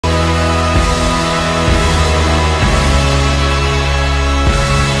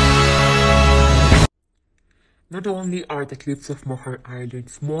Not only are the Cliffs of Moher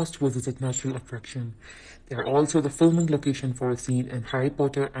Ireland's most visited natural attraction, they are also the filming location for a scene in Harry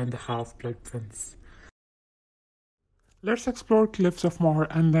Potter and the Half-Blood Prince. Let's explore Cliffs of Moher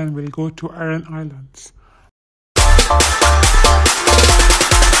and then we'll go to Aran Islands.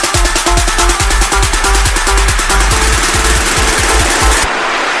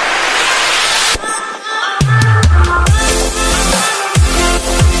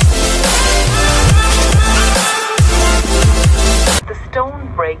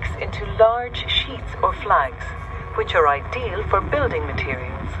 Stone breaks into large sheets or flags, which are ideal for building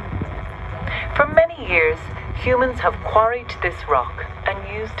materials. For many years, humans have quarried this rock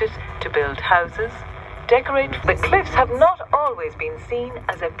and used it to build houses, decorate. The cliffs have not always been seen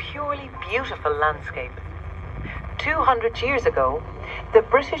as a purely beautiful landscape. 200 years ago, the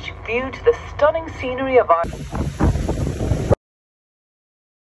British viewed the stunning scenery of Ireland.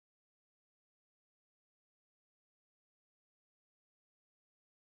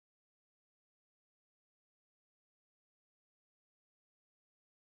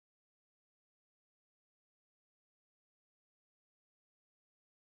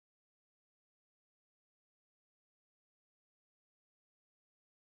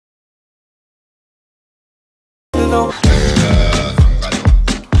 No.